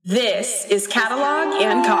This is Catalog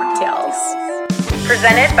and Cocktails,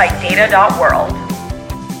 presented by Data.World.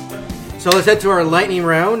 So let's head to our lightning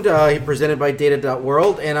round, presented by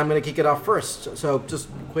Data.World, and I'm going to kick it off first. So just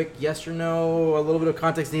quick yes or no, a little bit of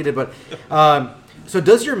context needed, but so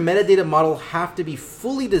does your metadata model have to be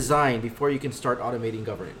fully designed before you can start automating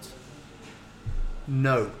governance?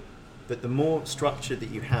 No, but the more structure that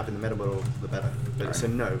you have in the meta model, the better. But so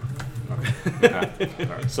no.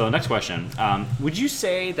 Okay. So next question. Would you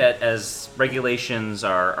say that as regulations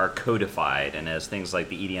are codified and as things like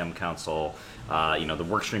the EDM Council, the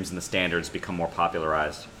work streams and the standards become more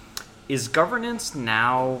popularized, is governance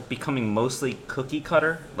now becoming mostly cookie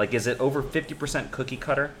cutter? Like, is it over 50% cookie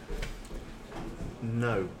cutter?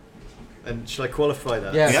 No. And should I qualify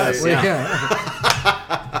that? Yeah. So,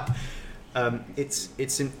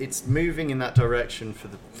 it's moving in that direction for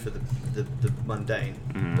the mundane,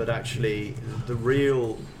 but actually the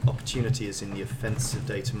real opportunity is in the offensive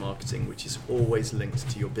data marketing, which is always linked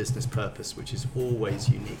to your business purpose, which is always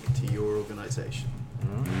unique to your organization.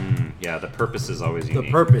 Yeah, the purpose is always unique.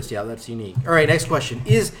 The purpose, yeah, that's unique. All right, next question.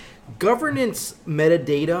 Is governance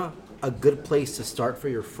metadata a good place to start for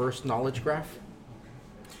your first knowledge graph?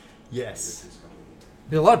 Yes.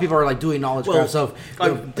 A lot of people are like doing knowledge graphs of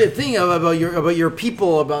the thing about your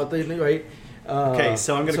people, about the right. Okay,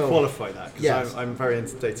 so I'm going to qualify that because yes. I'm very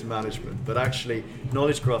into data management, but actually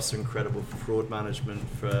knowledge graphs are incredible for fraud management,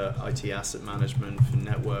 for IT asset management, for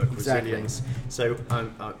network resilience. So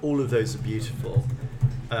all of those are beautiful.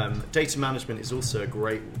 Data management is also a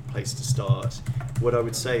great place to start. What I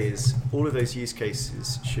would say is all of those use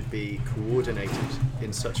cases should be coordinated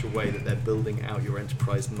in such a way that they're building out your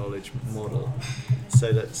enterprise knowledge model.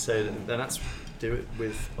 So then that's do it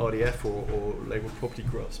with RDF or labeled property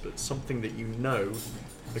graphs, but something that you know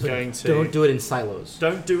are going to... Don't do it in silos.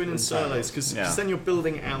 Don't do it in silos, because then you're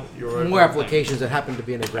building out your own... More applications that happen to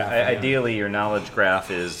be in a graph. Ideally, your knowledge graph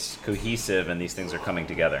is cohesive and these things are coming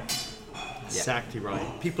together. Exactly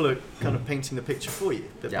right. People are kind of painting the picture for you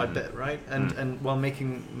bit by bit, right? And while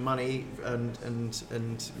making money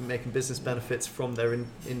and making business benefits from their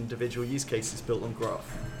individual use cases built on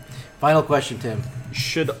graph. Final question, Tim.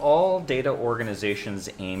 Should all data organizations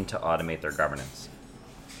aim to automate their governance?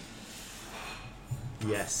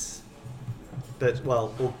 Yes. But,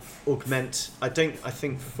 augment. I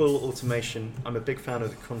think full automation. I'm a big fan of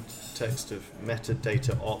the context of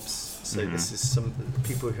metadata ops. So this is some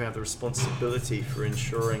people who have the responsibility for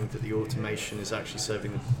ensuring that the automation is actually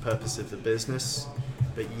serving the purpose of the business.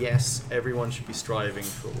 But yes, everyone should be striving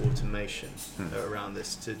for automation around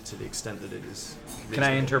this to the extent that it is reasonable. Can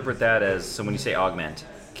I interpret that as, so when you say augment,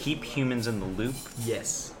 keep humans in the loop?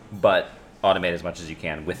 Yes. But automate as much as you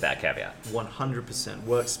can with that caveat? 100%.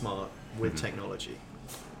 Work smart with technology.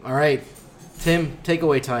 All right. Tim,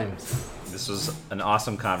 takeaway time. This was an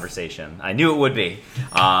awesome conversation. I knew it would be.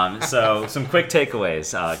 So some quick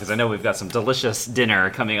takeaways, because I know we've got some delicious dinner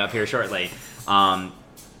coming up here shortly.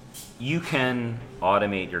 You can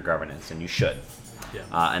automate your governance, and you should. Yeah.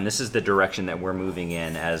 And this is the direction that we're moving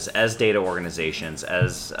in as data organizations,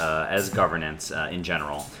 as governance in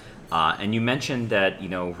general. And you mentioned that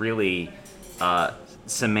really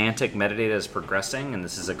semantic metadata is progressing, and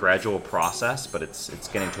this is a gradual process, but it's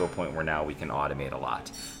getting to a point where now we can automate a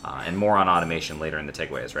lot. And more on automation later in the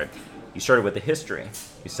takeaways, right? You started with the history.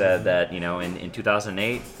 You said that, in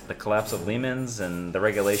 2008, the collapse of Lehman's and the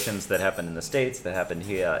regulations that happened in the States, that happened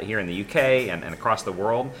here in the UK and across the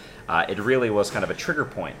world, it really was kind of a trigger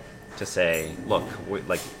point to say, look,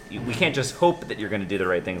 we can't just hope that you're going to do the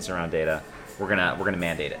right things around data. We're gonna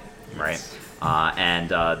mandate it, right? And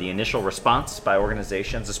the initial response by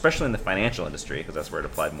organizations, especially in the financial industry, because that's where it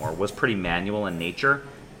applied more, was pretty manual in nature.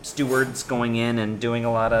 Stewards going in and doing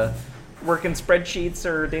a lot of work in spreadsheets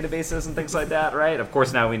or databases and things like that, right? Of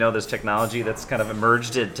course, now we know there's technology that's kind of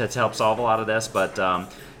emerged to help solve a lot of this, but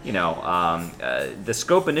the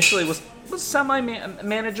scope initially was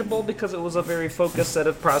semi-manageable because it was a very focused set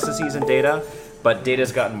of processes and data, but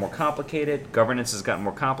data's gotten more complicated, governance has gotten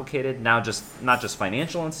more complicated. Now not just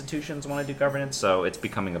financial institutions want to do governance, so it's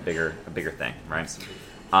becoming a bigger thing, right?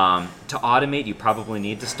 To automate, you probably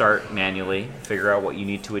need to start manually, figure out what you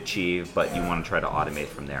need to achieve, but you want to try to automate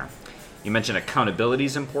from there. You mentioned accountability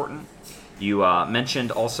is important. You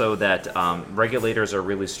mentioned also that regulators are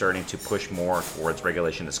really starting to push more towards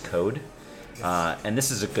regulation as code. And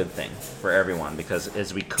this is a good thing for everyone because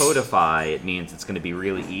as we codify, it means it's going to be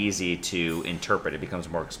really easy to interpret. It becomes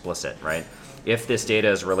more explicit, right? If this data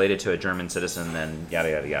is related to a German citizen, then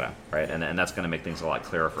yada, yada, yada, right? And that's going to make things a lot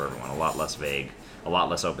clearer for everyone, a lot less vague, a lot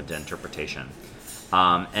less open to interpretation.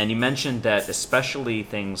 And you mentioned that especially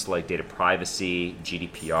things like data privacy,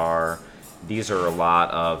 GDPR, these are a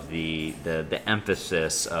lot of the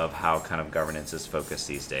emphasis of how kind of governance is focused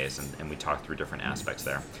these days, and we talked through different aspects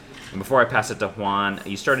there. And before I pass it to Juan,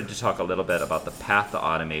 you started to talk a little bit about the path to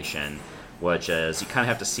automation, which is you kind of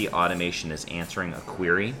have to see automation as answering a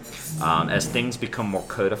query. As things become more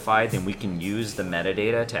codified, then we can use the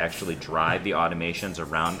metadata to actually drive the automations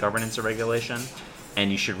around governance and regulation. And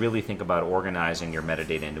you should really think about organizing your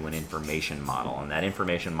metadata into an information model. And that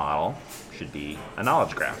information model should be a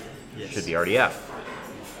knowledge graph. Yes. Should be RDF.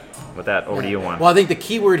 With that, over to you, Juan. Well, I think the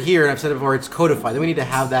key word here, and I've said it before, it's codify. Then we need to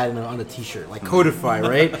have that on a t-shirt, like codify,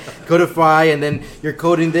 right? Codify, and then you're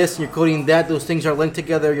coding this, and you're coding that. Those things are linked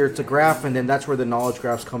together. It's a graph, and then that's where the knowledge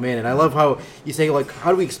graphs come in. And I love how you say, like,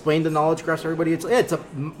 how do we explain the knowledge graphs to everybody? It's a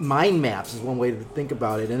mind maps is one way to think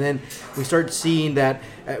about it. And then we start seeing that,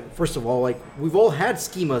 first of all, like, we've all had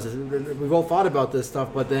schemas. We've all thought about this stuff,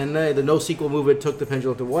 but then the NoSQL movement took the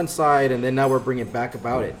pendulum to one side, and then now we're bringing it back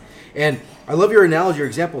about it. And I love your analogy, your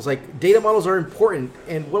examples. Like, data models are important,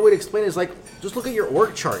 and one way to explain it is, like, just look at your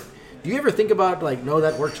org chart. Do you ever think about, like, no,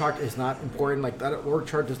 that org chart is not important, like, that org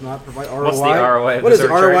chart does not provide ROI? What's the ROI? What is the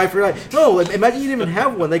ROI for that? No, imagine you didn't even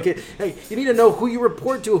have one. Like, you need to know who you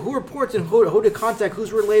report to, who reports, and who to contact,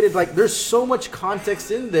 who's related. Like, there's so much context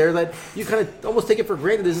in there that you kind of almost take it for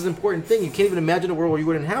granted. This is an important thing. You can't even imagine a world where you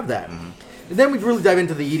wouldn't have that. Mm-hmm. And then we really dive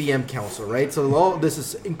into the EDM Council, right? So this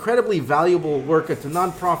is incredibly valuable work. It's a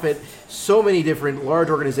nonprofit. So many different large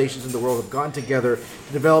organizations in the world have gotten together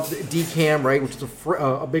to develop DCAM, right, which is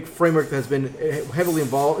a big framework that has been heavily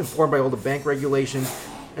informed by all the bank regulations.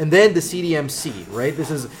 And then the CDMC, right? This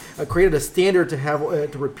has created a standard to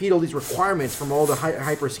have to repeat all these requirements from all the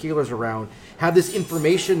hyperscalers around. Have this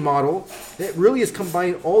information model that really is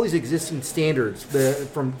combining all these existing standards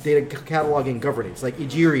from data catalog and governance, like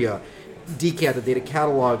Egeria, DCAT, the data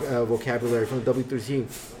catalog vocabulary from the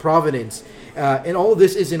W3C, provenance, and all of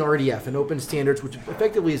this is in RDF, and open standards, which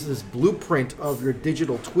effectively is this blueprint of your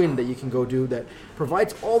digital twin that you can go do that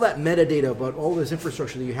provides all that metadata about all this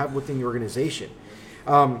infrastructure that you have within your organization.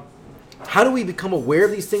 How do we become aware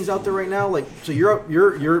of these things out there right now? Like, so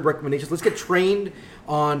your recommendations, let's get trained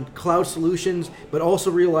on cloud solutions, but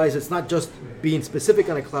also realize it's not just being specific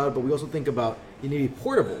on a cloud, but we also think about you need to be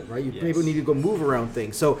portable, right? You maybe need to go move around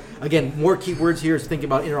things. So again, more keywords here is thinking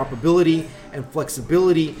about interoperability and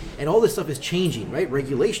flexibility, and all this stuff is changing, right?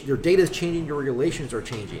 Regulation, your data is changing, your regulations are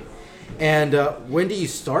changing. And when do you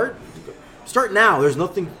start? Start now. There's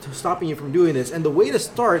nothing stopping you from doing this. And the way to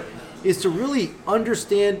start is to really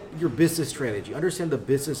understand your business strategy, understand the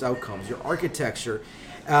business outcomes, your architecture,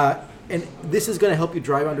 and this is going to help you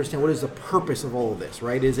understand what is the purpose of all of this,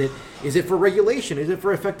 right? Is it for regulation? Is it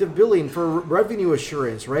for effective billing, for revenue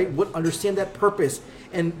assurance, right? Understand that purpose,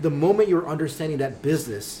 and the moment you're understanding that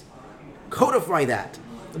business, codify that.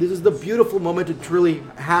 This is the beautiful moment to truly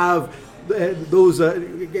have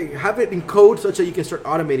have it in code such that you can start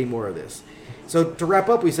automating more of this. So to wrap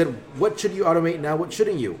up, we said, what should you automate now? What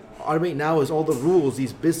shouldn't you? Automate now is all the rules,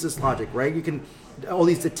 these business logic, right? You can, all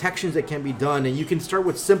these detections that can be done, and you can start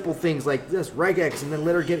with simple things like this, regex, and then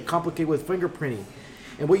later get complicated with fingerprinting.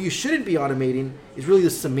 And what you shouldn't be automating is really the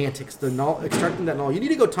semantics, extracting that knowledge. You need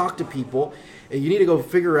to go talk to people, and you need to go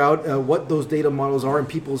figure out what those data models are in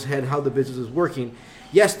people's head, how the business is working.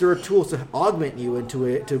 Yes, there are tools to augment you into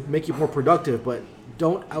it, to make you more productive, but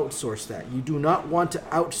don't outsource that. You do not want to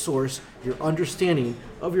outsource your understanding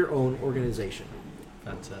of your own organization.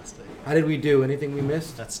 Fantastic. How did we do? Anything we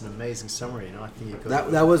missed? That's an amazing summary, and I think you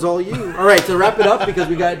got that was all you. All right, to wrap it up, because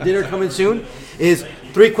we got dinner coming soon, is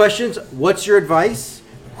 3 questions. What's your advice?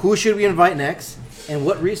 Who should we invite next? And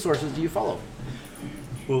what resources do you follow?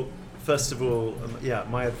 Well, first of all,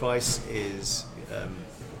 my advice is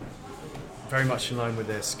very much in line with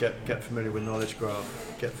this. Get familiar with Knowledge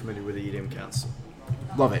Graph. Get familiar with the EDM Council.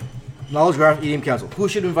 Love it. Knowledge Graph, EDM Council. Who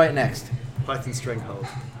should we invite next? Python string held.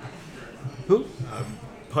 Who?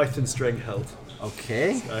 Python string held.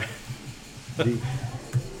 Okay. So,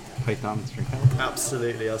 Python string held?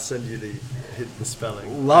 Absolutely. I'll send you the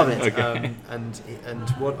spelling. Love it. Okay. And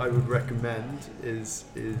what I would recommend is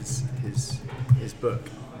his book,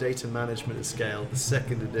 Data Management at Scale, the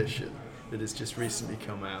 2nd edition that has just recently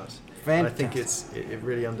come out. Fantastic. And I think it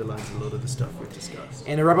really underlines a lot of the stuff we've discussed.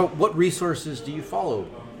 And to wrap up, what resources do you follow?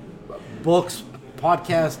 Books,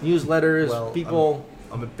 podcasts, newsletters, people?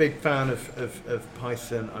 I'm a big fan of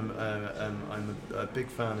Python. I'm a big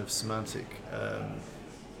fan of semantic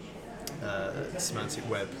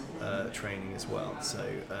web training as well. So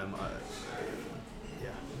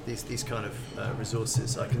these kind of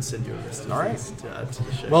resources, I can send you a list of these to add to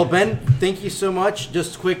the show. Well, Ben, thank you so much.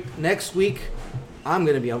 Just quick, next week, I'm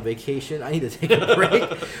going to be on vacation. I need to take a break.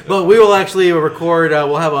 But we will actually record.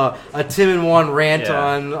 We'll have a Tim and Juan rant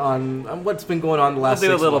on what's been going on the last 6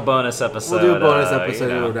 months. We'll do a little bonus episode. We'll do a bonus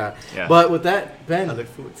episode. Yeah. But with that, Ben, I look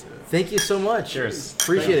forward to it. thank you so much. Cheers.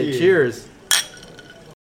 Appreciate Thank it. you. Cheers.